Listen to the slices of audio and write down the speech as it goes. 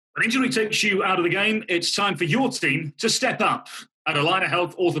When injury takes you out of the game, it's time for your team to step up. At Allina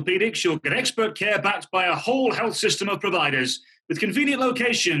Health Orthopedics, you'll get expert care backed by a whole health system of providers with convenient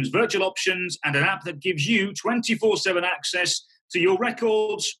locations, virtual options, and an app that gives you 24/7 access to your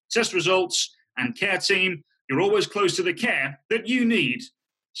records, test results, and care team. You're always close to the care that you need.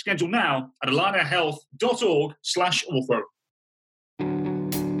 Schedule now at allinahealth.org/ortho.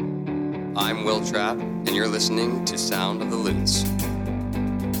 I'm Will Trapp, and you're listening to Sound of the Loons.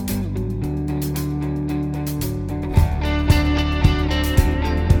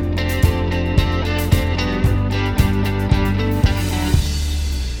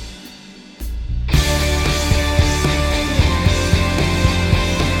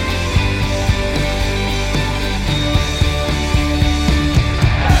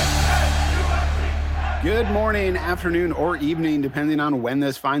 Good morning, afternoon, or evening, depending on when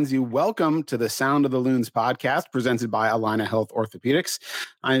this finds you. Welcome to the Sound of the Loons podcast, presented by Allina Health Orthopedics.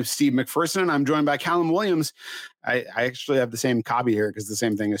 I'm Steve McPherson, and I'm joined by Callum Williams. I actually have the same copy here because the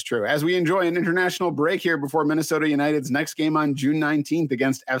same thing is true. As we enjoy an international break here before Minnesota United's next game on June 19th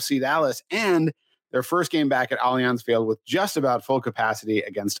against FC Dallas, and their first game back at Allianz Field with just about full capacity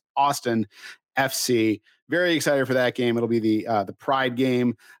against Austin FC. Very excited for that game. It'll be the Pride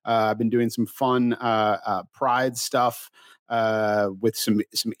game. I've been doing some fun Pride stuff with some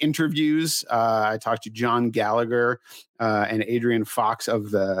interviews. I talked to John Gallagher and Adrian Fox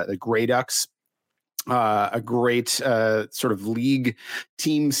of the Grey Ducks. A great sort of league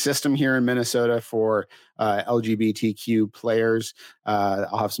team system here in Minnesota for LGBTQ players.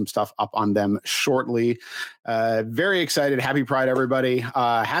 I'll have some stuff up on them shortly. Very excited. Happy Pride, everybody.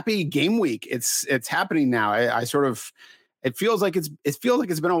 Happy game week. It's happening now. It feels like it's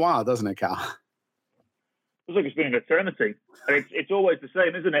been a while, doesn't it, Cal? Feels like it's been an eternity. It's always the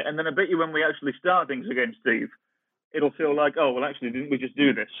same, isn't it? And then I bet you when we actually start things again, Steve, it'll feel like, oh, well, actually, didn't we just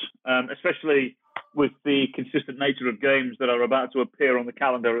do this? Especially with the consistent nature of games that are about to appear on the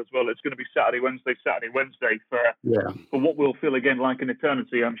calendar as well. It's going to be Saturday, Wednesday for what will feel again like an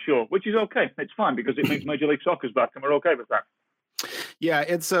eternity, I'm sure, which is okay. It's fine because it means Major League Soccer's back and we're okay with that. Yeah,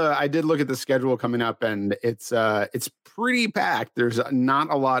 it's I did look at the schedule coming up, and it's pretty packed. There's not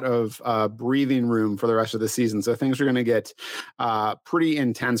a lot of breathing room for the rest of the season, so things are going to get pretty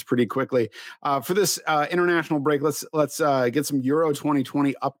intense pretty quickly. For this international break, let's get some Euro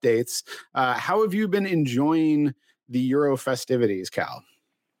 2020 updates. How have you been enjoying the Euro festivities, Cal?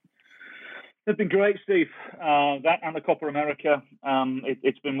 It's been great, Steve. That and the Copa America.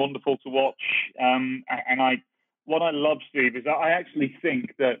 It's been wonderful to watch, What I love, Steve, is that I actually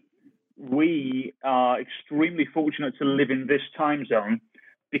think that we are extremely fortunate to live in this time zone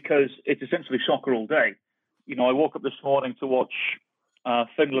because it's essentially soccer all day. You know, I woke up this morning to watch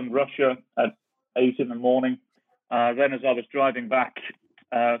Finland-Russia at 8 in the morning. Then as I was driving back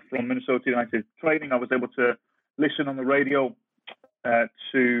from Minnesota United training, I was able to listen on the radio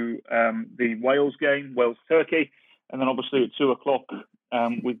to the Wales game, Wales-Turkey. And then obviously at 2 o'clock,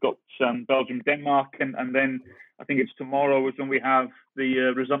 we've got Belgium-Denmark. And then I think it's tomorrow is when we have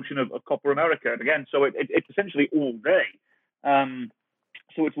the resumption of Copa America again. So it's essentially all day.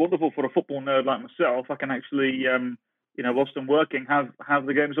 So it's wonderful for a football nerd like myself. I can actually, whilst I'm working, have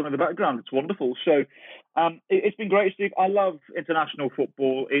the games on in the background. It's wonderful. So it's been great, Steve. I love international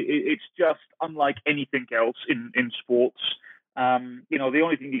football. It's just unlike anything else in sports. The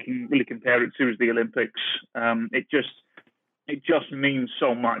only thing you can really compare it to is the Olympics. It just means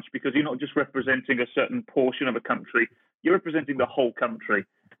so much because you're not just representing a certain portion of a country, you're representing the whole country.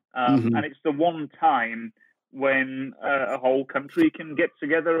 And it's the one time when a whole country can get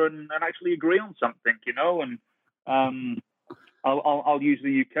together and actually agree on something, and I'll use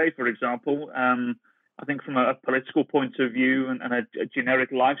the UK, for example. I think from a political point of view and a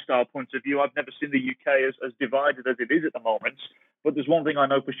generic lifestyle point of view, I've never seen the UK as divided as it is at the moment. But there's one thing I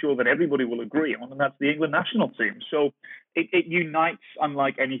know for sure that everybody will agree on, and that's the England national team. So it unites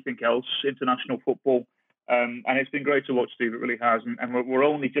unlike anything else, international football. And it's been great to watch, Steve. It really has. And we're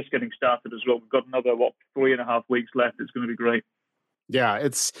only just getting started as well. We've got another, 3.5 weeks left. It's going to be great. Yeah,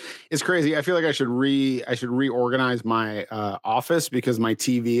 it's crazy. I feel like I should reorganize my office because my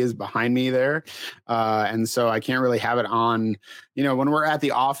TV is behind me there, and so I can't really have it on. When we're at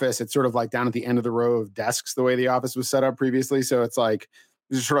the office, it's sort of like down at the end of the row of desks the way the office was set up previously. So it's like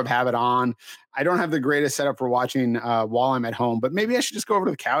just sort of have it on. I don't have the greatest setup for watching while I'm at home, but maybe I should just go over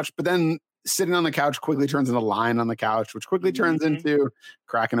to the couch. But then sitting on the couch quickly turns into lying on the couch, which quickly turns into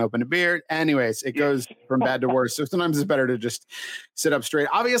cracking open a beer. Anyways, it goes from bad to worse. So sometimes it's better to just sit up straight.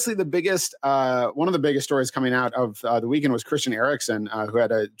 Obviously, the biggest, one of the biggest stories coming out of the weekend was Christian Eriksen, who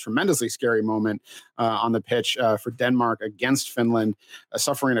had a tremendously scary moment on the pitch for Denmark against Finland,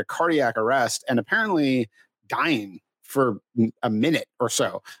 suffering a cardiac arrest and apparently dying for a minute or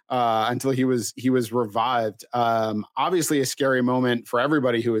so until he was revived. Obviously a scary moment for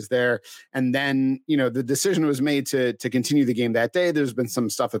everybody who was there. And then, the decision was made to continue the game that day. There's been some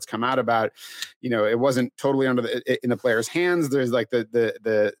stuff that's come out about, it wasn't totally in the players' hands. There's like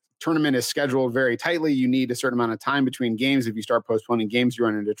the tournament is scheduled very tightly. You need a certain amount of time between games. If you start postponing games, you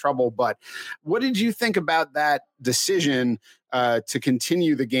run into trouble. But what did you think about that decision to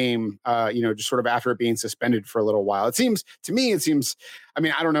continue the game, just sort of after it being suspended for a little while? It seems, I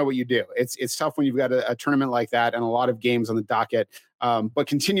mean, I don't know what you do. It's tough when you've got a tournament like that and a lot of games on the docket. But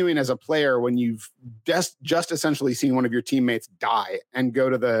continuing as a player when you've just essentially seen one of your teammates die and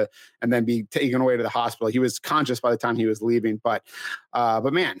and then be taken away to the hospital. He was conscious by the time he was leaving, but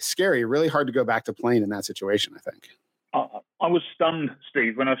man, scary, really hard to go back to playing in that situation, I think. I was stunned,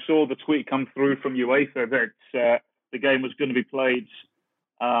 Steve, when I saw the tweet come through from UEFA that the game was going to be played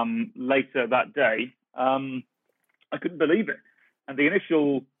later that day. I couldn't believe it. And the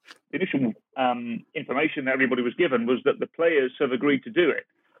initial information that everybody was given was that the players have agreed to do it.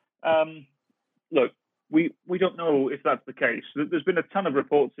 Look, we don't know if that's the case. There's been a ton of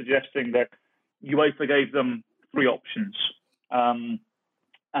reports suggesting that UEFA gave them 3 options, and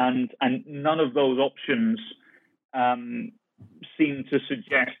none of those options seem to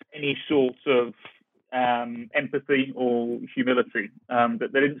suggest any sort of empathy or humility. That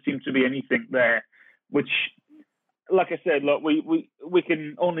there didn't seem to be anything there, which, like I said, look, we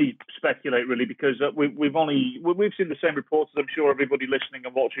can only speculate really because we've seen the same reports as I'm sure everybody listening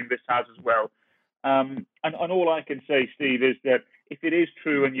and watching this has as well. And all I can say, Steve, is that if it is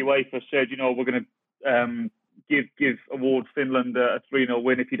true and UEFA said, we're going to award Finland a 3-0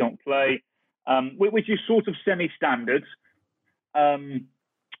 win if you don't play, which is sort of semi-standard.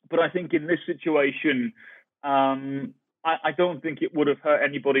 But I think in this situation, I don't think it would have hurt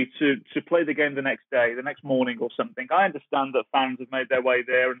anybody to play the game the next day, the next morning or something. I understand that fans have made their way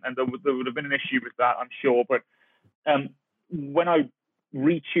there and there would have been an issue with that, I'm sure. But when I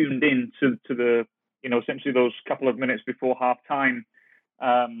retuned in to the, essentially those couple of minutes before half time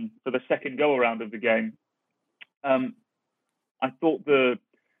for the second go around of the game, I thought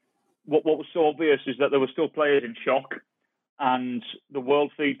what was so obvious is that there were still players in shock. And the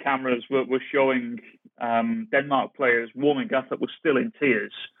world feed cameras were showing Denmark players warming up that were still in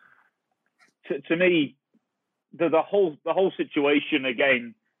tears. To me, the whole situation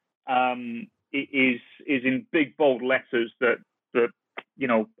again is in big bold letters that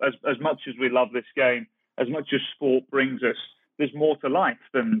as much as we love this game, as much as sport brings us, there's more to life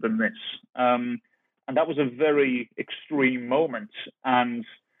than this. And that was a very extreme moment. And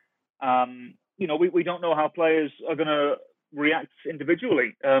we don't know how players are going to react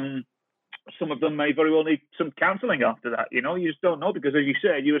individually. Some of them may very well need some counselling after that. You just don't know because, as you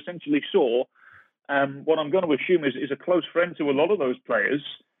said, you essentially saw what I'm going to assume is a close friend to a lot of those players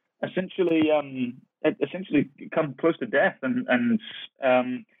essentially come close to death. And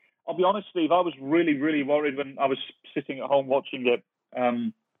I'll be honest, Steve, I was really, really worried when I was sitting at home watching it.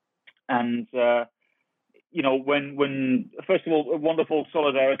 When first of all, a wonderful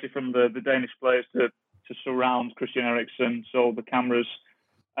solidarity from the Danish players to surround Christian Eriksen, so the cameras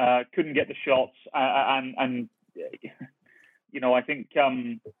couldn't get the shots, and I think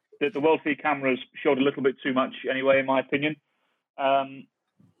that the world feed cameras showed a little bit too much anyway, in my opinion.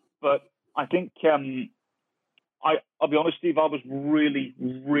 But I think I'll be honest, Steve, I was really,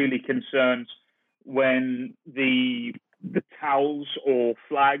 really concerned when the towels or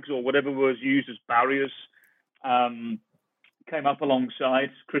flags or whatever was used as barriers came up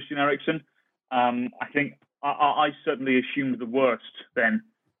alongside Christian Eriksen. I think I certainly assumed the worst then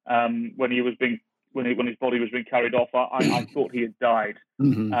when his body was being carried off. I thought he had died,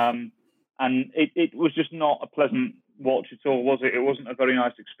 and it was just not a pleasant watch at all, was it? It wasn't a very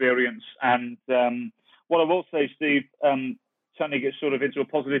nice experience. And what I will say, Steve, turning it sort of into a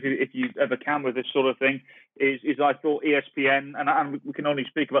positive, if you ever can with this sort of thing, is I thought ESPN, and we can only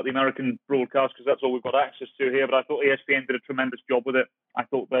speak about the American broadcast because that's all we've got access to here, but I thought ESPN did a tremendous job with it. I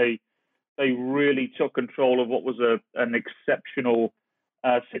thought they really took control of what was an exceptional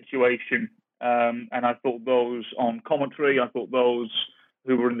situation. And I thought those on commentary, I thought those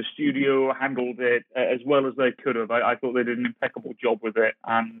who were in the studio handled it as well as they could have. I thought they did an impeccable job with it.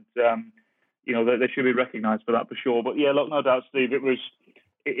 And, they should be recognised for that for sure. But yeah, look, no doubt, Steve, it was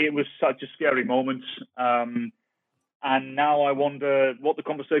it was such a scary moment. And now I wonder what the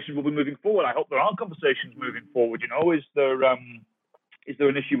conversations will be moving forward. I hope there are conversations moving forward. Is there an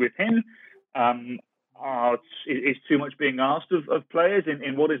issue with him? Is too much being asked of players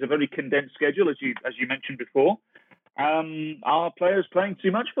in what is a very condensed schedule, as you mentioned before? Are players playing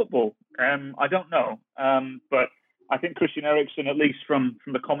too much football? I don't know. But I think Christian Eriksen, at least from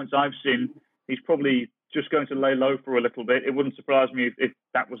the comments I've seen, he's probably just going to lay low for a little bit. It wouldn't surprise me if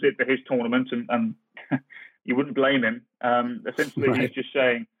that was it for his tournament, and you wouldn't blame him. Essentially, right. He's just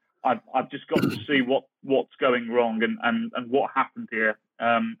saying, I've just got to see what's going wrong and what happened here.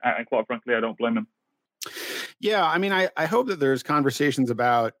 And quite frankly, I don't blame him. Yeah, I mean, I hope that there's conversations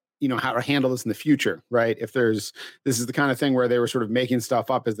about, how to handle this in the future, right? If this is the kind of thing where they were sort of making stuff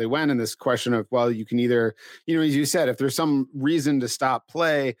up as they went, and this question of, well, you can either, as you said, if there's some reason to stop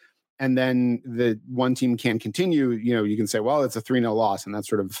play and then the one team can't continue, you can say, well, it's a 3-0 loss, and that's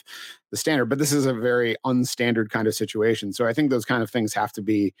sort of the standard. But this is a very unstandard kind of situation. So I think those kind of things have to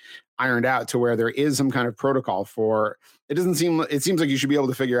be ironed out to where there is some kind of protocol for it. It seems like you should be able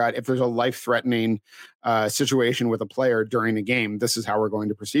to figure out if there's a life-threatening situation with a player during a game, this is how we're going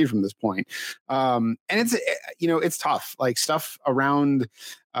to proceed from this point. And it's tough, like stuff around.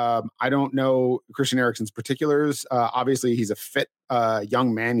 I don't know Christian Eriksen's particulars. Obviously, he's a fit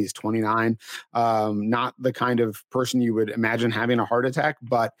young man. He's 29, not the kind of person you would imagine having a heart attack,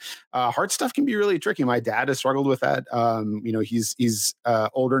 but heart stuff can be really tricky. My dad has struggled with that. He's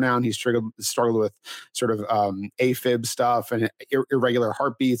older now, and he's struggled with sort of AFib stuff and irregular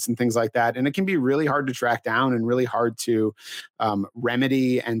heartbeats and things like that. And it can be really hard to track down and really hard to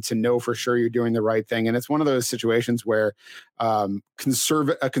remedy and to know for sure you're doing the right thing. And it's one of those situations where a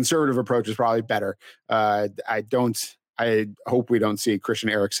conservative approach is probably better. I hope we don't see Christian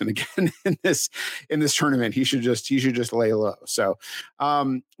Eriksen again in this tournament. He should just lay low. So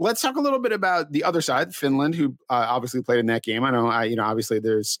let's talk a little bit about the other side, Finland, who obviously played in that game. I know, obviously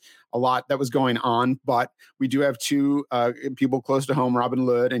there's a lot that was going on, but we do have two people close to home, Robin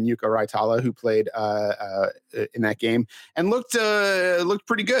Lod and Jukka Raitala, who played in that game and looked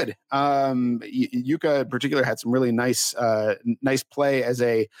pretty good. Jukka in particular had some really nice play as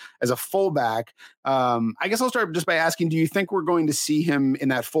a fullback. I guess I'll start just by asking, do you think we're going to see him in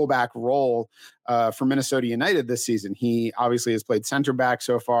that fullback role for Minnesota United this season? He obviously has played center back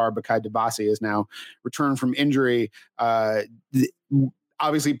so far. Bakaye Dibassy has now returned from injury.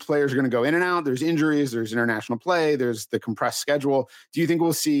 Obviously, players are going to go in and out. There's injuries. There's international play. There's the compressed schedule. Do you think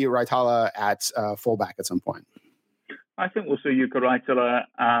we'll see Raitala at fullback at some point? I think we'll see Jukka Raitala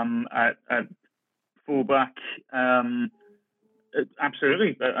at fullback.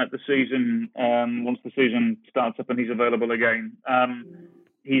 Absolutely, at the season, once the season starts up and he's available again.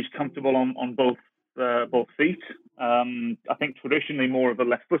 He's comfortable on both feet. I think traditionally more of a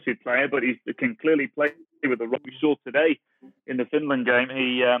left-footed player, but he can clearly play with the right. We saw today in the Finland game,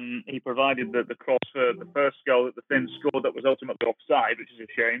 he provided the cross for the first goal that the Finns scored that was ultimately offside, which is a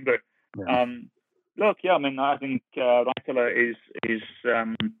shame. But I think Raitala is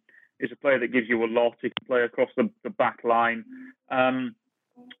a player that gives you a lot. He can play across the back line, and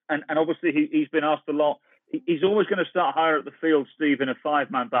obviously he's been asked a lot. He's always going to start higher at the field, Steve, in a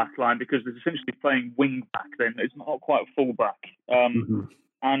 5-man back line because they're essentially playing wing back then. It's not quite full back.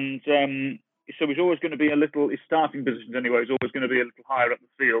 So he's always going to be his starting positions anyway, is always going to be a little higher up the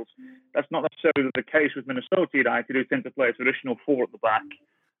field. That's not necessarily the case with Minnesota United, who tend to play a traditional 4 at the back.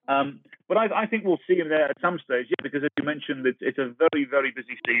 But I think we'll see him there at some stage, because as you mentioned, it's a very, very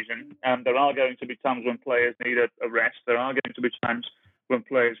busy season. There are going to be times when players need a rest. There are going to be times when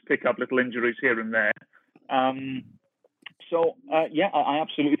players pick up little injuries here and there. I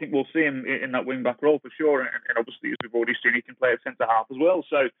absolutely think we'll see him in that wing-back role for sure. And obviously, as we've already seen, he can play at centre-half as well.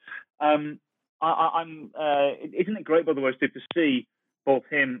 So isn't it great, by the way, Steve, to see both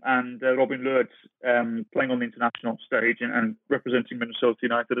him and Robin Lod playing on the international stage and representing Minnesota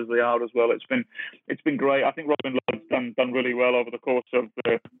United as they are as well. It's been great. I think Robin Lod's done really well over the course of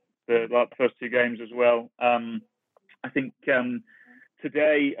the first 2 games as well. I think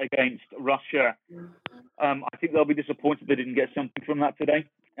today against Russia, I think they'll be disappointed they didn't get something from that today.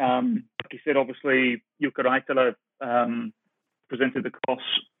 Like you said, obviously Jukka Raitala presented the cross,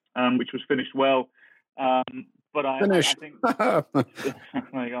 which was finished well. But I think there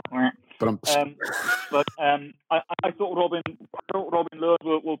you go. I thought Robin Lod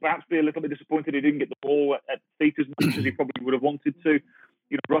will perhaps be a little bit disappointed he didn't get the ball at feet as much as he probably would have wanted to.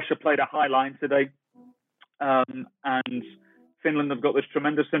 Russia played a high line today, and Finland have got this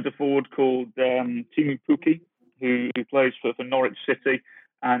tremendous centre forward called Teemu Pukki, who plays for Norwich City,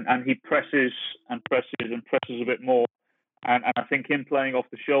 and he presses a bit more. And I think him playing off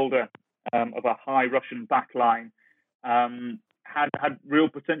the shoulder of a high Russian back line had real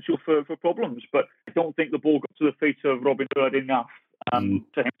potential for problems. But I don't think the ball got to the feet of Robin Lod enough for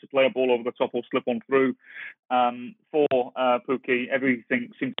him to play a ball over the top or slip on through. For Pukki, everything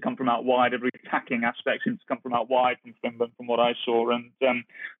seemed to come from out wide. Every attacking aspect seems to come from out wide from Finland, from what I saw. And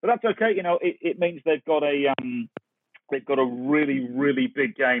but that's okay. It means they've got a really, really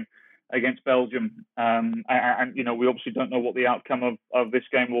big game against Belgium. And we obviously don't know what the outcome of this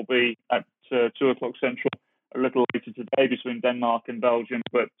game will be at 2:00 Central, a little later today, between Denmark and Belgium.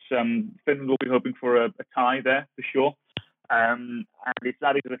 But Finland will be hoping for a tie there for sure. And if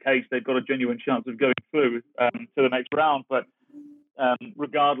that is the case, they've got a genuine chance of going through to the next round. But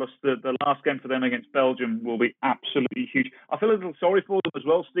regardless, the last game for them against Belgium will be absolutely huge. I feel a little sorry for them as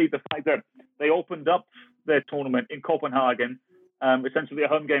well, Steve, the fact that they opened up their tournament in Copenhagen, essentially a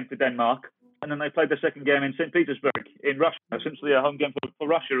home game for Denmark, and then they played the second game in St. Petersburg in Russia, essentially a home game for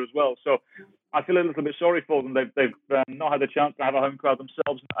Russia as well. So I feel a little bit sorry for them. They've not had the chance to have a home crowd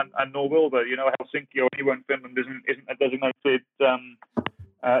themselves, and nor will they. Helsinki or anywhere in Finland isn't a designated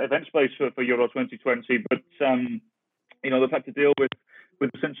event space for Euro 2020. But they've had to deal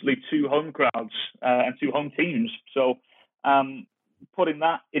with essentially two home crowds and two home teams. So putting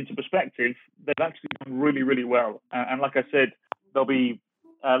that into perspective, they've actually done really, really well. And like I said, they'll be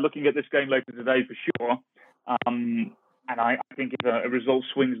looking at this game later today for sure. And I think if a result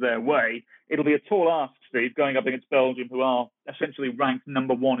swings their way, it'll be a tall ask, Steve, going up against Belgium, who are essentially ranked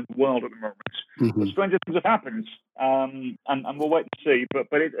number one in the world at the moment. But stranger things have happened, and we'll wait to see. But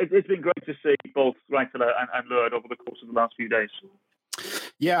it's been great to see both Raitala and Lod over the course of the last few days.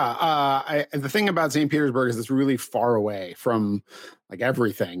 Yeah, the thing about St. Petersburg is it's really far away from like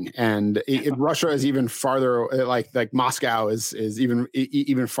everything, and Russia is even farther. Like Moscow is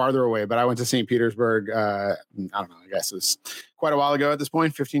even farther away. But I went to St. Petersburg. I don't know. I guess it was quite a while ago at this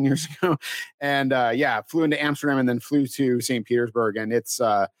point, 15 years ago, and flew into Amsterdam and then flew to St. Petersburg, and it's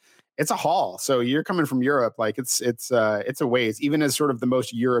a haul. So you're coming from Europe, like it's a ways, even as sort of the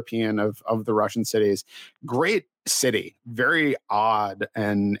most European of the Russian cities. Great city, very odd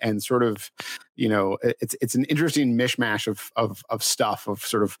and sort of, it's an interesting mishmash of stuff, of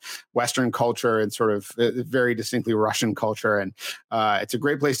sort of Western culture and sort of very distinctly Russian culture. And it's a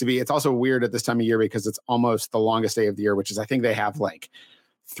great place to be. It's also weird at this time of year because it's almost the longest day of the year, which is, I think they have like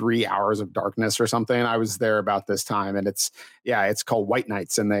 3 hours of darkness or something. I was there about this time, and it's called White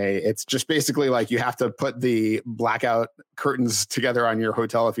Nights, and it's just basically like you have to put the blackout curtains together on your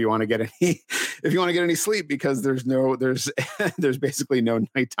hotel if you want to get any sleep, because there's there's basically no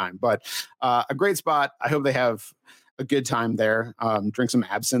nighttime. But a great spot. I hope they have a good time there. Drink some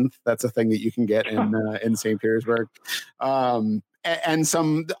absinthe. That's a thing that you can get in St. Petersburg. And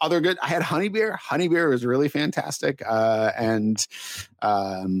some other good. I had honey beer. Honey beer was really fantastic. And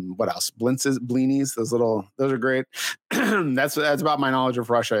what else? Blintzes, blinis. Those are great. That's about my knowledge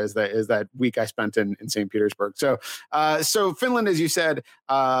of Russia. Is that week I spent in St. Petersburg. So Finland, as you said,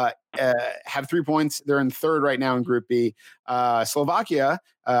 have 3 points. They're in third right now in Group B. Slovakia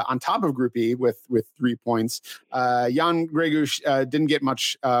on top of Group E with 3 points. Jan Greguš didn't get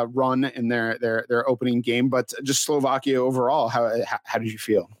much run in their opening game, but just Slovakia overall. How did you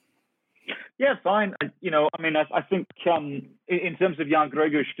feel? Yeah, fine. I think in terms of Jan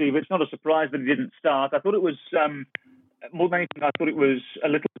Greguš, Steve, it's not a surprise that he didn't start. I thought it was more than anything. I thought it was a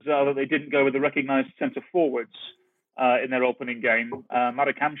little bizarre that they didn't go with the recognised centre forwards in their opening game.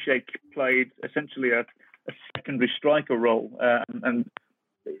 Marek Hamšík played essentially a secondary striker role, and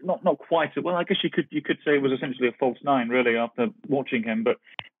not quite. Well, I guess you could say it was essentially a false nine, really, after watching him. But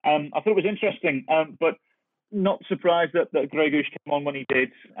I thought it was interesting, but not surprised that Greguš came on when he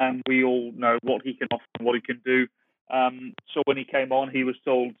did. And we all know what he can offer and what he can do. So when he came on, he was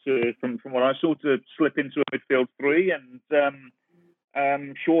told to, from what I saw, to slip into a midfield three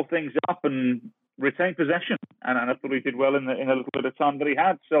and shore things up and retain possession. And I thought he did well in a little bit of time that he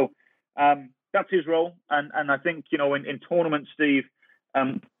had. So that's his role. And I think, in tournaments, Steve,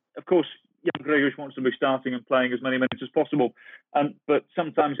 of course, Jan Greguš wants to be starting and playing as many minutes as possible. But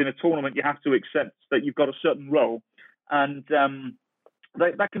sometimes in a tournament, you have to accept that you've got a certain role. And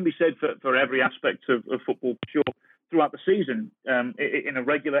that can be said for every aspect of football, for sure, throughout the season. In a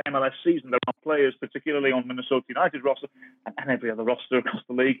regular MLS season, there are players, particularly on Minnesota United roster and every other roster across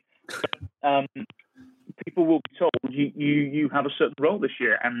the league, people will be told you have a certain role this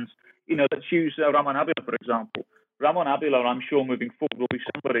year. And, let's use Ramon Abila, for example. Ramon Abila, I'm sure, moving forward, will be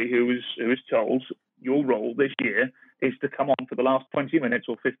somebody who is told your role this year is to come on for the last 20 minutes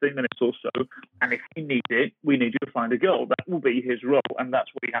or 15 minutes or so, and if you need it, we need you to find a goal. That will be his role, and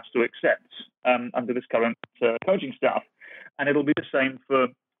that's what he has to accept under this current coaching staff. And it'll be the same for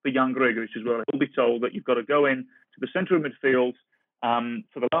Jan Gregovic as well. He'll be told that you've got to go in to the centre of midfield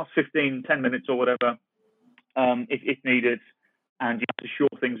for the last 10 minutes or whatever, if needed, and you have to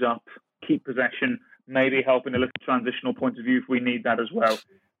shore things up, keep possession, maybe help in a little transitional point of view if we need that as well.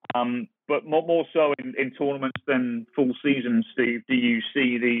 But more so in tournaments than full seasons, Steve, do you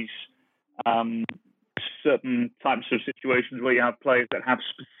see these certain types of situations where you have players that have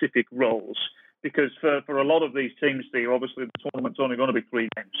specific roles? Because for a lot of these teams, Steve, obviously the tournament's only going to be 3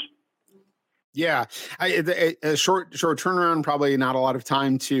 games. Yeah, a short turnaround, probably not a lot of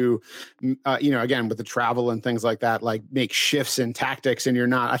time to, again, with the travel and things like that, like make shifts in tactics. And you're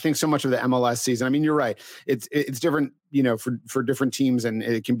not, I think so much of the MLS season, I mean, you're right. It's different, for different teams, and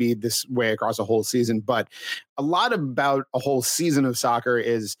it can be this way across a whole season. But a lot about a whole season of soccer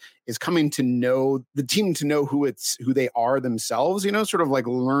is coming to know the team, to know who they are themselves, sort of like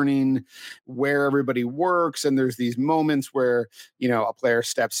learning where everybody works. And there's these moments where, a player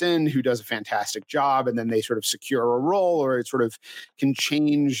steps in who does a fantastic job, and then they sort of secure a role, or it sort of can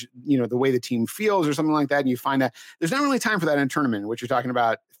change, the way the team feels or something like that. And you find that there's not really time for that in a tournament, which you're talking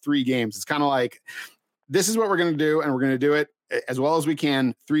about 3 games. It's kind of like, this is what we're going to do, and we're going to do it as well as we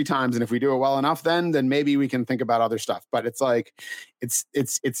can 3 times. And if we do it well enough, then maybe we can think about other stuff. But it's like, it's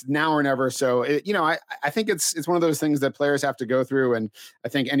now or never. So, I think it's one of those things that players have to go through. And I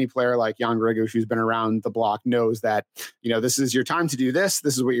think any player like Jan Gregovic, who's been around the block, knows that, this is your time to do this.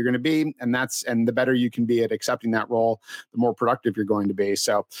 This is what you're going to be. And the better you can be at accepting that role, the more productive you're going to be.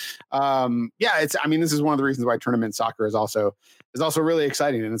 So, this is one of the reasons why tournament soccer is also really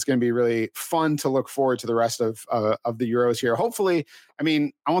exciting, and it's going to be really fun to look forward to the rest of the Euros here. Hopefully, I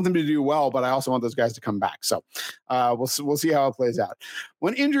want them to do well, but I also want those guys to come back. So we'll see how it plays out.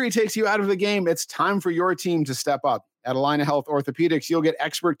 When injury takes you out of the game, it's time for your team to step up. At Allina Health Orthopedics, you'll get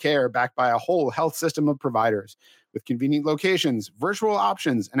expert care backed by a whole health system of providers with convenient locations, virtual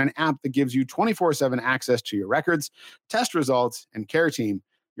options, and an app that gives you 24/7 access to your records, test results, and care team.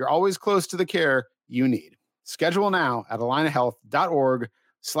 You're always close to the care you need. Schedule now at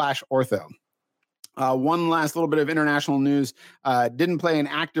allinahealth.org/ortho. One last little bit of international news. Didn't play an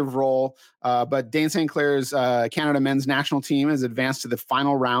active role, but Dane St. Clair's Canada men's national team has advanced to the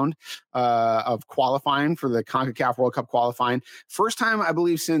final round of qualifying for the CONCACAF World Cup qualifying. First time, I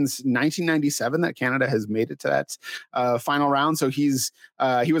believe, since 1997 that Canada has made it to that final round. So he was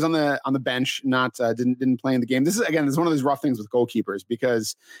on the bench, didn't play in the game. This is one of those rough things with goalkeepers,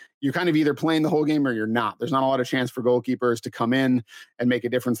 because you're kind of either playing the whole game or you're not. There's not a lot of chance for goalkeepers to come in and make a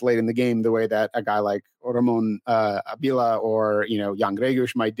difference late in the game the way that a guy like Ramon Abila or Jan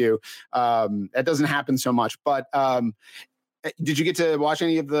Gregovic might do. That doesn't happen so much. But did you get to watch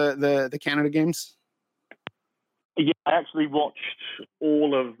any of the Canada games? Yeah, I actually watched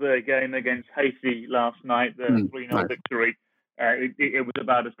all of the game against Haiti last night, the 3-0 victory. It was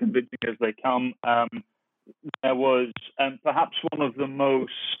about as convincing as they come. There was perhaps one of the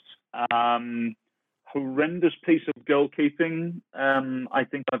most horrendous piece of goalkeeping I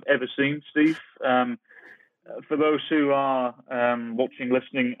think I've ever seen, Steve. For those who are watching,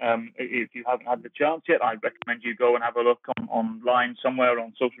 listening, if you haven't had the chance yet, I recommend you go and have a look online somewhere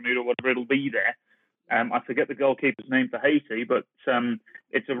on social media, whatever, it'll be there. I forget the goalkeeper's name for Haiti, but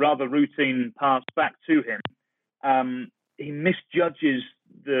it's a rather routine pass back to him. He misjudges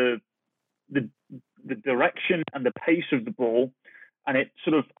the direction and the pace of the ball, and it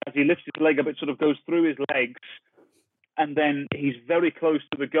sort of, as he lifts his leg up, it sort of goes through his legs, and then he's very close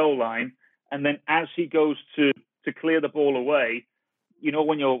to the goal line. And then as he goes to clear the ball away,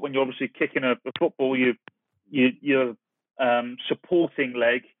 when you're obviously kicking a football, your supporting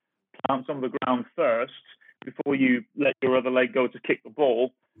leg plants on the ground first before you let your other leg go to kick the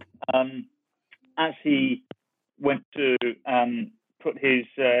ball. As he went to put his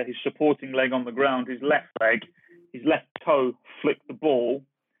supporting leg on the ground, his left toe flicked the ball,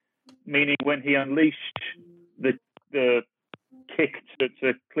 meaning when he unleashed the kick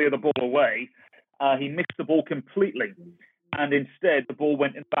to clear the ball away, he missed the ball completely, and instead the ball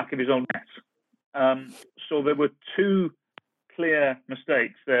went in the back of his own net. So there were 2 clear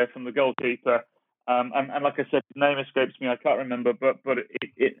mistakes there from the goalkeeper, and like I said, his name escapes me. I can't remember, but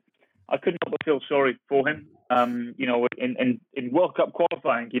I couldn't help but feel sorry for him. In World Cup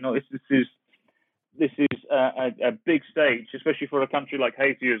qualifying, this is a big stage, especially for a country like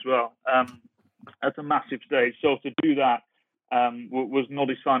Haiti as well. That's a massive stage. So to do that was not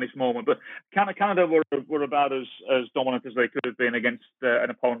his finest moment. But Canada were about as dominant as they could have been against an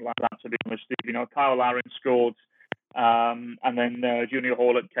opponent like that, to be honest. Kyle Larin scored, and then Junior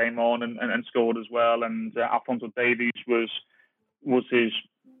Hawlett came on and scored as well. And Alphonso Davies was his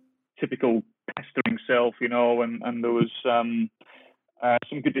typical pestering himself, and there was some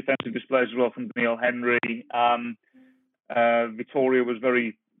good defensive displays as well from Daniil Henry. Vittoria was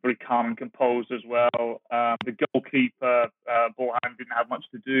very, very calm and composed as well. The goalkeeper, Bohan, didn't have much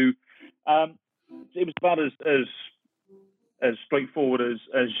to do. It was about as straightforward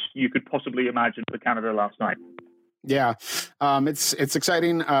as you could possibly imagine for Canada last night. Yeah, it's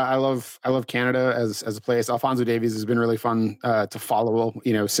exciting. I love Canada as a place. Alphonso Davies has been really fun to follow.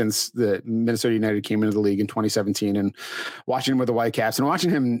 Since the Minnesota United came into the league in 2017, and watching him with the Whitecaps and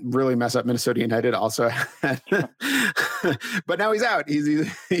watching him really mess up Minnesota United also. But now he's out.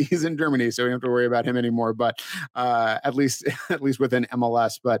 He's in Germany, so we don't have to worry about him anymore. But at least within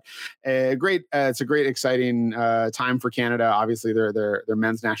MLS. But great. It's a great, exciting time for Canada. Obviously, their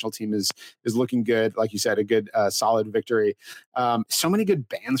men's national team is looking good. Like you said, a good solid victory. So many good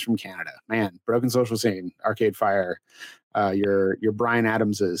bands from Canada, man. Broken Social Scene, Arcade Fire, your Bryan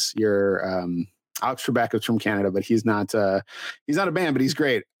Adamses, your Alex Trebek is from Canada, but he's not a band, but he's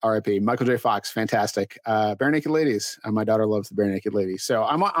great. R.I.P. Michael J. Fox, fantastic. Bare Naked Ladies. My daughter loves the Bare Naked Ladies. So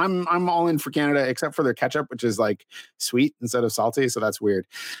I'm all in for Canada, except for their ketchup, which is like sweet instead of salty. So that's weird.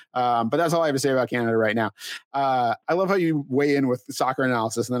 But that's all I have to say about Canada right now. I love how you weigh in with soccer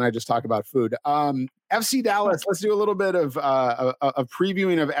analysis, and then I just talk about food. FC Dallas. Let's do a little bit of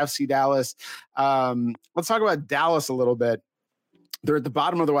previewing of FC Dallas. Let's talk about Dallas a little bit. They're at the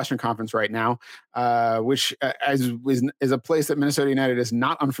bottom of the Western Conference right now, which is a place that Minnesota United is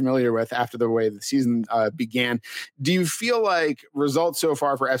not unfamiliar with after the way the season began. Do you feel like results so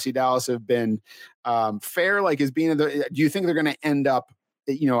far for FC Dallas have been fair? Like, do you think they're going to end up,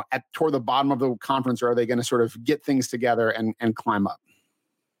 toward the bottom of the conference, or are they going to sort of get things together and climb up?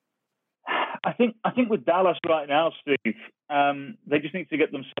 I think with Dallas right now, Steve, they just need to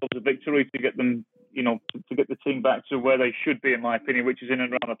get themselves a victory to get them, to get the team back to where they should be, in my opinion, which is in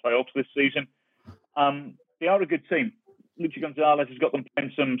and around the playoffs this season. They are a good team. Luchi Gonzalez has got them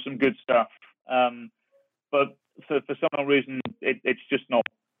playing some good stuff, but for some reason it's just not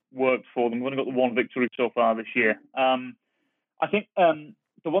worked for them. We've only got the one victory so far this year. I think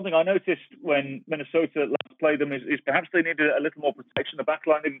the one thing I noticed when Minnesota last played them is perhaps they needed a little more protection. The back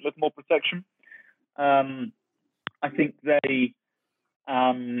line needed a little more protection. I think they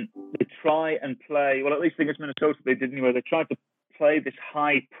try and play, well, at least against Minnesota they did anyway. They tried to play this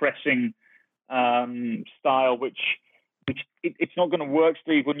high pressing style, which it's not going to work,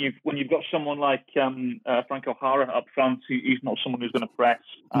 Steve, when you've got someone like Frank O'Hara up front. He's not someone who's going to press.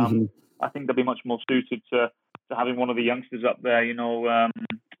 I think they'll be much more suited to having one of the youngsters up there,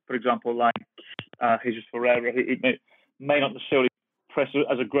 for example, like Jesus Ferreira. He may not necessarily press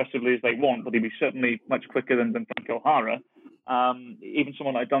as aggressively as they want, but he'd be certainly much quicker than Frank O'Hara. Even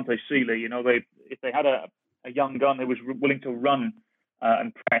someone like Dante Seeley, if they had a young gun who was willing to run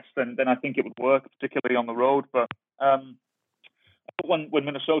and press, then I think it would work, particularly on the road. But when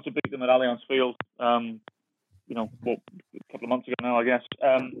Minnesota beat them at Allianz Field, a couple of months ago now, I guess,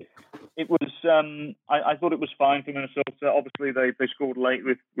 it was. I thought it was fine for Minnesota. Obviously, they scored late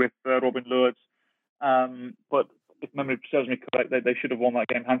with Robin Lurz, but if memory serves me correct, they should have won that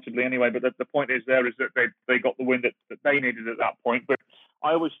game handsomely anyway. But the point is that they got the win that they needed at that point. But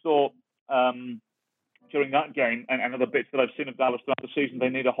I always thought during that game and other bits that I've seen of Dallas throughout the season, they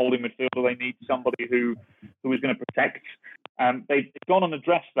need a holding midfielder. They need somebody who is going to protect. They've gone and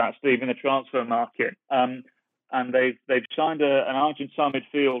addressed that, Steve, in the transfer market. And they've signed an Argentine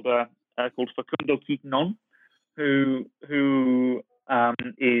midfielder called Facundo Quignon, who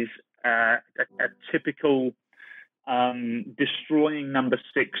is a typical destroying number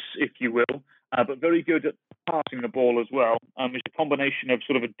 6, if you will, but very good at passing the ball as well. It's a combination of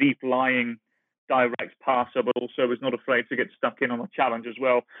sort of a deep-lying direct passer, but also is not afraid to get stuck in on a challenge as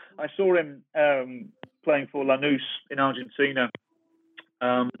well. I saw him playing for Lanús in Argentina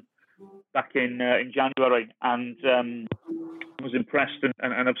back in January, and was impressed,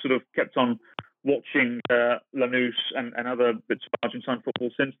 and I've sort of kept on watching Lanús and other bits of Argentine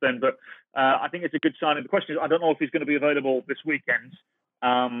football since then. But I think it's a good sign. And the question is, I don't know if he's going to be available this weekend,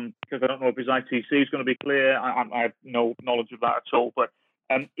 because I don't know if his ITC is going to be clear. I have no knowledge of that at all. But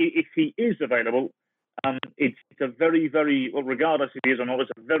if he is available, it's a very, very, well, regardless if he is or not,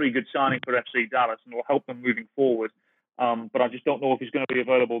 it's a very good signing for FC Dallas, and will help them moving forward. But I just don't know if he's going to be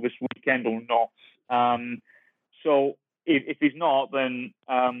available this weekend or not. So if he's not, then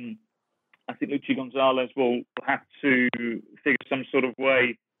I think Luchi Gonzalez will have to figure some sort of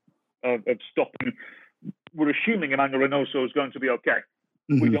way of stopping. We're assuming Emmanuel Reynoso is going to be okay.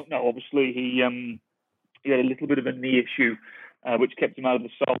 Mm-hmm. We don't know. Obviously, he had a little bit of a knee issue, which kept him out of the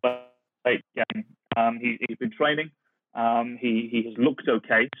Salt Lake game. He's been training. He has looked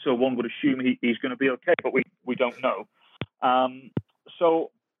okay, so one would assume he's going to be okay, but we don't know.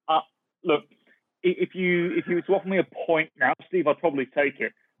 Look, if you were to offer me a point now, Steve, I'd probably take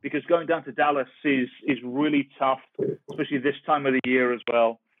it, because going down to Dallas is really tough, especially this time of the year as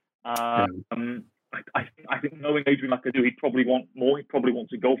well. I think knowing Adrian like I do, he'd probably want more. He'd probably want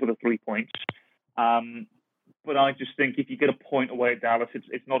to go for the 3 points. But I just think if you get a point away at Dallas,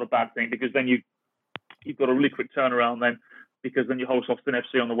 it's not a bad thing, because then you've got a really quick turnaround then, because then you host Austin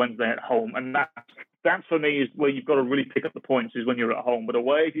FC on the Wednesday at home. And that for me is where you've got to really pick up the points, is when you're at home. But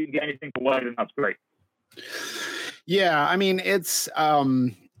away, if you can get anything away, then that's great. Yeah, I mean, it's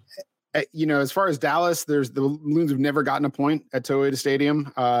as far as Dallas, the Loons have never gotten a point at Toyota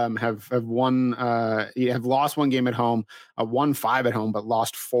Stadium. Have lost one game at home, won 5 at home, but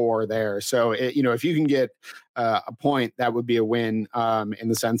lost 4 there. So if you can get a point, that would be a win, in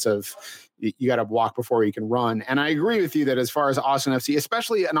the sense of you got to walk before you can run. And I agree with you that as far as Austin FC,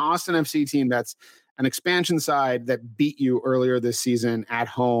 especially an Austin FC team that's an expansion side that beat you earlier this season at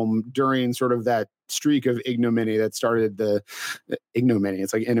home during sort of that streak of ignominy that started the ignominy.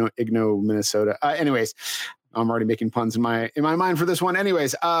 It's like Igno, Minnesota. Anyways, I'm already making puns in my mind for this one.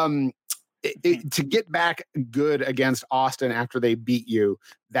 Anyways, to get back good against Austin after they beat you,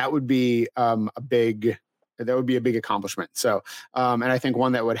 that would be a big accomplishment. So, and I think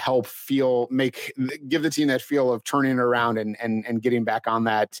one that would help give the team that feel of turning it around and getting back on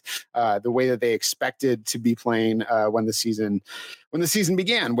that, the way that they expected to be playing when the season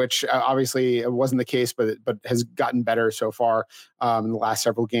began, which obviously wasn't the case, but has gotten better so far in the last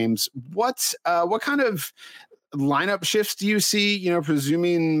several games. What kind of lineup shifts do you see,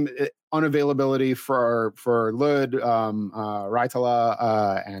 presuming unavailability for Lod,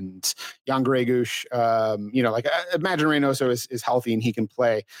 Raitala, and Jan Gregush? Imagine Reynoso is healthy and he can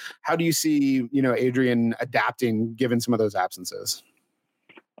play. How do you see, Adrian adapting given some of those absences?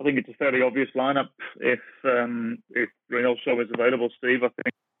 I think it's a fairly obvious lineup if Reynoso is available, Steve. I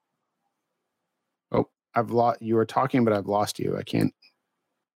think. Oh, you were talking, but I've lost you. I can't.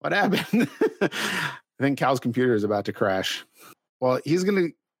 What happened? I think Cal's computer is about to crash. Well, he's going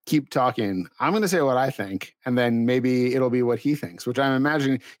to keep talking. I'm going to say what I think, and then maybe it'll be what he thinks, which I'm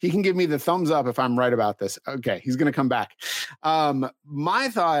imagining he can give me the thumbs up if I'm right about this. Okay, he's going to come back. My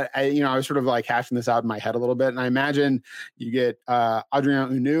thought, I was sort of like hashing this out in my head a little bit, and I imagine you get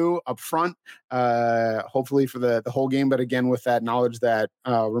Adrien Hunou up front, hopefully for the whole game, but again, with that knowledge that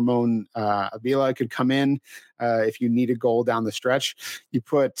Ramon Avila could come in if you need a goal down the stretch. You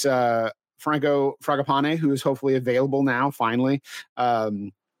put Franco Fragapane, who is hopefully available now, finally,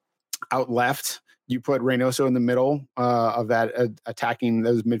 out left. You put Reynoso in the middle of that, attacking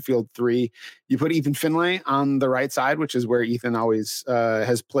those midfield 3. You put Ethan Finlay on the right side, which is where Ethan always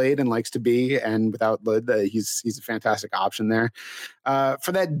has played and likes to be. And without Lod, he's a fantastic option there.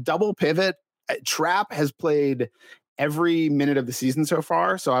 For that double pivot, Trapp has played every minute of the season so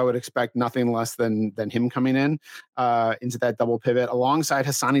far, so I would expect nothing less than him coming in into that double pivot alongside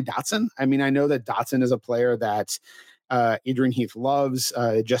Hassani Dotson. I mean, I know that Dotson is a player that Adrian Heath loves.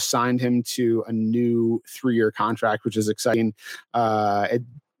 Just signed him to a new 3-year contract, which is exciting.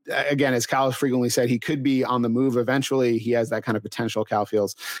 Again, as Cal has frequently said, he could be on the move eventually. He has that kind of potential, Cal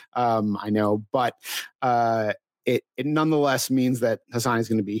feels. I know, but it nonetheless means that Hassani is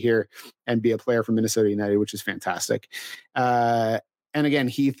going to be here and be a player for Minnesota United, which is fantastic. And again,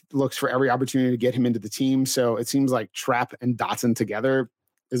 Heath looks for every opportunity to get him into the team. So it seems like Trapp and Dotson together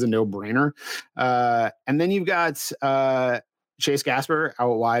is a no-brainer. And then you've got Chase Gasper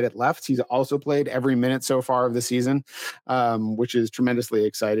out wide at left. He's also played every minute so far of the season, which is tremendously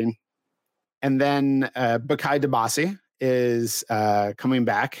exciting. And then Bakaye Dibassy is coming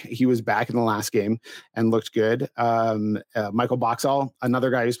back. He was back in the last game and looked good. Michael Boxall,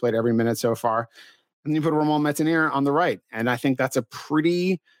 another guy who's played every minute so far. And you put Ramon Metanier on the right. And I think that's a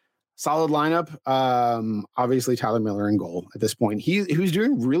pretty solid lineup. Obviously, Tyler Miller in goal at this point. He was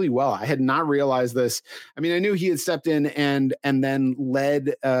doing really well. I had not realized this. I mean, I knew he had stepped in and then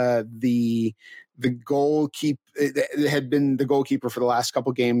led the goalkeeper. It had been the goalkeeper for the last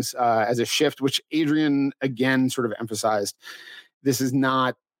couple games as a shift, which Adrian again sort of emphasized. This is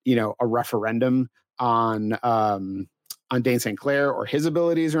not, a referendum on Dane St. Clair or his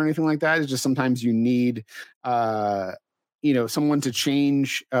abilities or anything like that. It's just sometimes you need someone to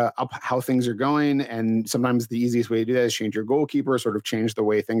change up how things are going. And sometimes the easiest way to do that is change your goalkeeper, sort of change the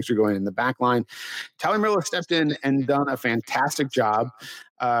way things are going in the back line. Tyler Miller stepped in and done a fantastic job.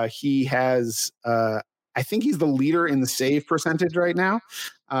 He has, I think he's the leader in the save percentage right now.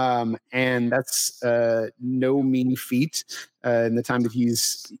 And that's no mean feat in the time that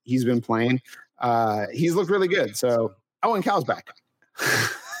he's been playing. He's looked really good. So Oh, and Cal's back.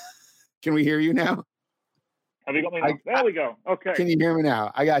 Can we hear you now? Have you got me now? There we go. Okay. Can you hear me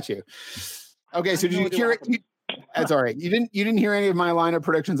now? I got you. Okay, so did you hear it? That's all right. You didn't hear any of my lineup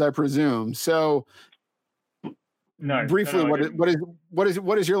predictions, I presume. So no. Briefly, what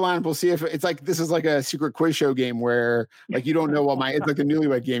is your lineup? We'll see if it's like this is like a secret quiz show game where like you don't know what it's like the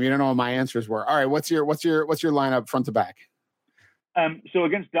Newlywed Game. You don't know what my answers were. All right, what's your lineup front to back? So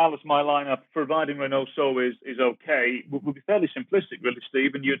against Dallas, my lineup, providing Reynoso is okay, would be fairly simplistic, really,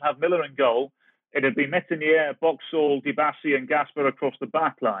 Steve. And you'd have Miller in goal. It'd be Metenier, Boxall, Dibasi, and Gasper across the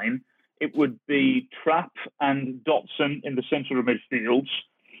back line. It would be Trapp and Dotson in the centre of midfields,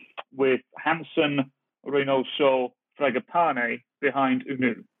 with Hansen, Reynoso, Fragapane behind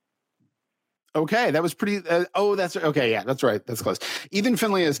Unu. Okay, that was pretty. That's okay. Yeah, that's right. That's close. Ethan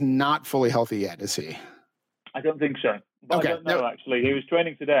Finlay is not fully healthy yet, is he? I don't think so. But Okay. I don't know, actually. He was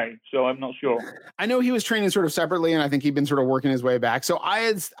training today, so I'm not sure. I know he was training sort of separately, and I think he'd been sort of working his way back. So I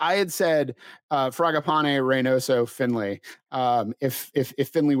had said Fragapane, Reynoso, Finlay, if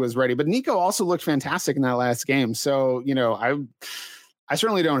Finlay was ready. But Nico also looked fantastic in that last game. So, I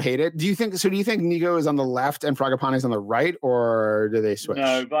certainly don't hate it. Do you think Nico is on the left and Fragapane is on the right, or do they switch?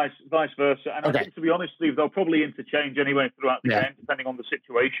 No, vice versa. And Okay. I think, to be honest, Steve, they'll probably interchange anyway throughout the game, depending on the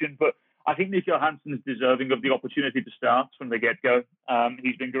situation. But I think Nico Hansen is deserving of the opportunity to start from the get-go.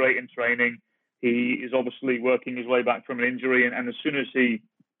 He's been great in training. He is obviously working his way back from an injury, and as soon as he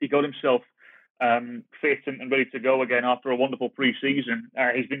got himself fit and ready to go again after a wonderful pre-season,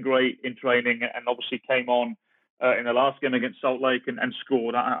 he's been great in training, and obviously came on in the last game against Salt Lake and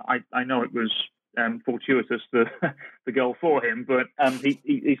scored. I know it was fortuitous, the goal for him, but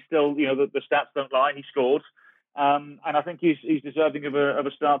he's still, the stats don't lie. He scored. And I think he's deserving of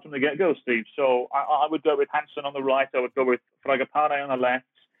a start from the get-go, Steve. So I would go with Hansen on the right. I would go with Fragapane on the left,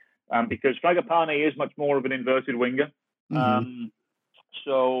 because Fragapane is much more of an inverted winger. Mm-hmm.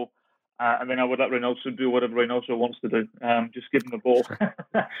 And then I would let Reynoso do whatever Reynoso wants to do. Just give him the ball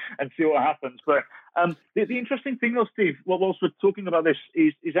and see what happens. But the interesting thing, though, Steve, whilst we're talking about this,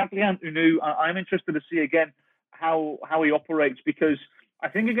 is Adrien Hunou. I'm interested to see again how he operates, because I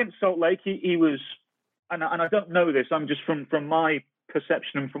think against Salt Lake he was. And I don't know this, I'm just from my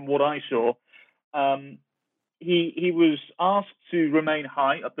perception and from what I saw, he was asked to remain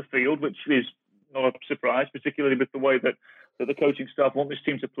high up the field, which is not a surprise, particularly with the way that the coaching staff want this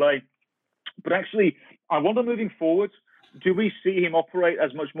team to play. But actually, I wonder moving forward, do we see him operate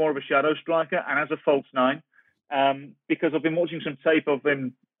as much more of a shadow striker and as a false nine? Because I've been watching some tape of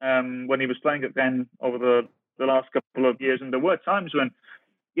him when he was playing at Rennes over the last couple of years, and there were times when,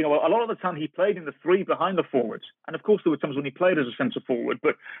 a lot of the time he played in the three behind the forwards. And of course, there were times when he played as a centre forward,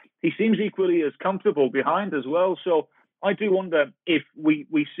 but he seems equally as comfortable behind as well. So I do wonder if we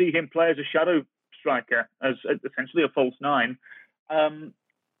see him play as a shadow striker, as essentially a false nine. And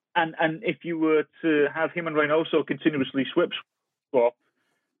if you were to have him and Reynoso continuously swap,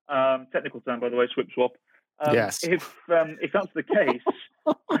 technical term, by the way, swap. Yes. If that's the case,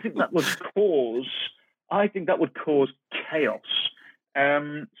 I think that would cause chaos.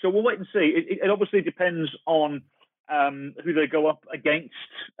 So we'll wait and see. It obviously depends on who they go up against.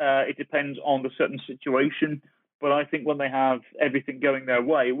 It depends on the certain situation. But I think when they have everything going their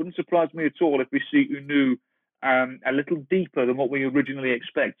way, it wouldn't surprise me at all if we see Hunou a little deeper than what we originally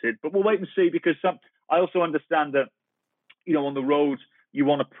expected. But we'll wait and see, because I also understand that, on the road, you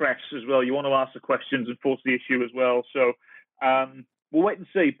want to press as well. You want to ask the questions and force the issue as well. So we'll wait and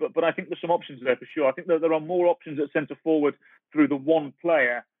see, but I think there's some options there for sure. I think that there are more options at centre forward through the one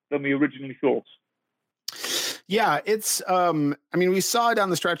player than we originally thought. Yeah, it's. We saw down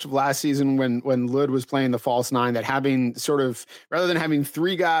the stretch of last season when Lod was playing the false nine, that having sort of, rather than having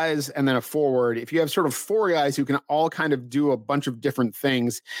three guys and then a forward, if you have sort of four guys who can all kind of do a bunch of different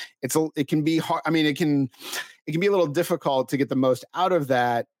things, it can be hard. It can be a little difficult to get the most out of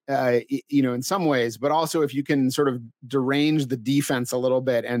that. In some ways, but also if you can sort of derange the defense a little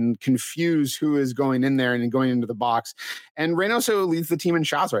bit and confuse who is going in there and going into the box. And Reynoso leads the team in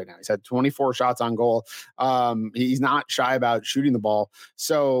shots right now. He's had 24 shots on goal. He's not shy about shooting the ball.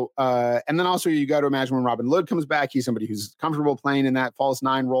 So, and then also you got to imagine when Robin Lod comes back, he's somebody who's comfortable playing in that false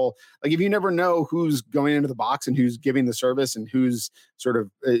nine role. Like, if you never know who's going into the box and who's giving the service and who's sort of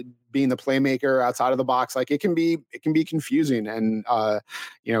being the playmaker outside of the box, like it can be confusing and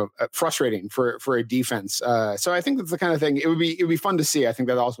frustrating for a defense. So I think that's the kind of thing. It would be fun to see. I think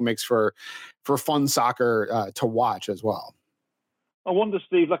that also makes for fun soccer to watch as well. I wonder,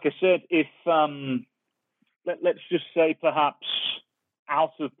 Steve, like I said, if let's just say perhaps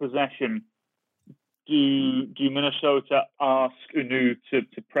out of possession, do Minnesota ask Hunou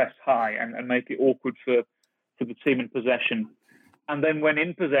to press high and make it awkward for for the team in possession. And then when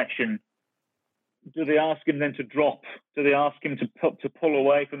in possession, do they ask him then to drop? Do they ask him to pull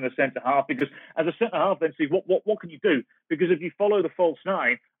away from the centre half? Because as a centre half, then, Steve, what can you do? Because if you follow the false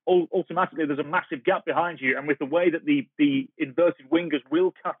nine, automatically there's a massive gap behind you. And with the way that the inverted wingers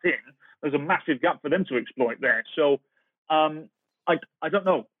will cut in, there's a massive gap for them to exploit there. So I don't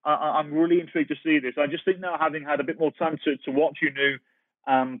know. I'm really intrigued to see this. I just think now, having had a bit more time to watch Hunou,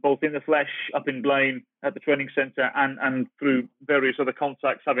 both in the flesh, up in Blaine, at the training centre, and through various other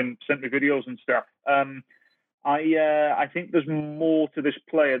contacts, having sent me videos and stuff, I think there's more to this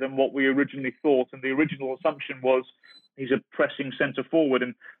player than what we originally thought. And the original assumption was he's a pressing centre forward.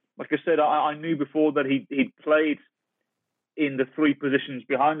 And like I said, I knew before that he'd played in the three positions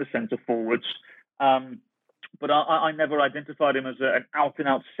behind the centre forwards. But I never identified him as an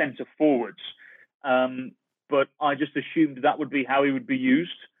out-and-out centre forward. But I just assumed that would be how he would be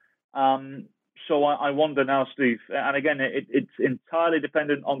used. So I wonder now, Steve, and again, it's entirely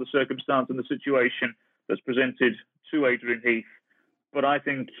dependent on the circumstance and the situation that's presented to Adrian Heath. But I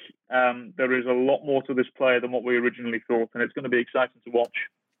think there is a lot more to this player than what we originally thought, and it's going to be exciting to watch.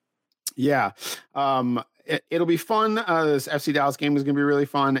 Yeah. It'll be fun. This FC Dallas game is going to be really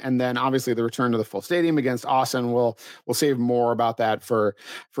fun. And then obviously the return to the full stadium against Austin. We'll save more about that for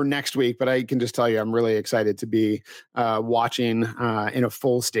next week, but I can just tell you, I'm really excited to be watching in a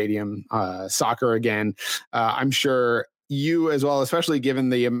full stadium soccer again. I'm sure you as well, especially given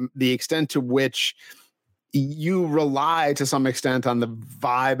the extent to which you rely to some extent on the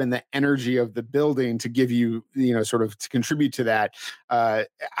vibe and the energy of the building to give you, sort of to contribute to that.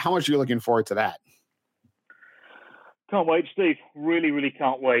 How much are you looking forward to that? Can't wait, Steve. Really, really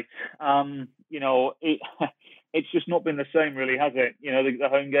can't wait. It's just not been the same, really, has it? The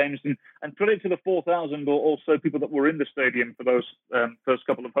home games, and credit to the 4,000, but also people that were in the stadium for those first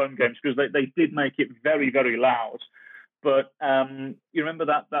couple of home games, because they did make it very, very loud. But you remember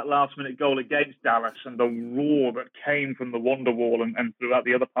that last-minute goal against Dallas and the roar that came from the Wonder Wall and throughout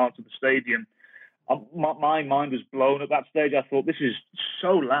the other parts of the stadium. My mind was blown at that stage. I thought, this is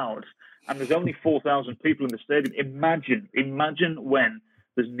so loud. And there's only 4,000 people in the stadium. Imagine when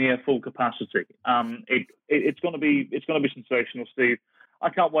there's near full capacity. It's going to be sensational, Steve.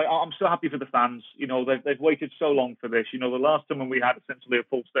 I can't wait. I'm so happy for the fans. They've waited so long for this. The last time when we had essentially a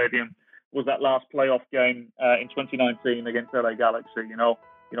full stadium was that last playoff game in 2019 against LA Galaxy.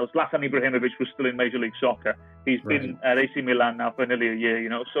 Zlatan Ibrahimovic was still in Major League Soccer. He's been at AC Milan now for nearly a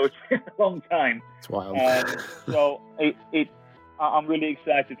year. So it's been a long time. It's wild. So I'm really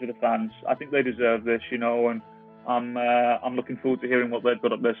excited for the fans. I think they deserve this, and I'm looking forward to hearing what they've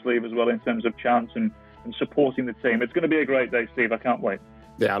got up their sleeve as well in terms of chants and supporting the team. It's going to be a great day, Steve. I can't wait.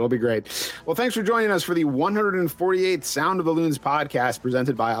 Yeah, it'll be great. Well, thanks for joining us for the 148th Sound of the Loons podcast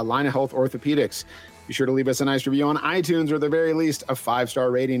presented by Allina Health Orthopedics. Be sure to leave us a nice review on iTunes, or at the very least, a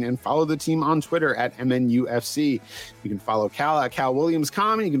 5-star rating, and follow the team on Twitter at MNUFC. You can follow Cal at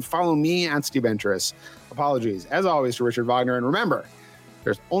CalWilliamsCom, and you can follow me at Steve Entris. Apologies, as always, to Richard Wagner. And remember,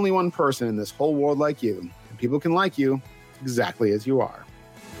 there's only one person in this whole world like you, and people can like you exactly as you are.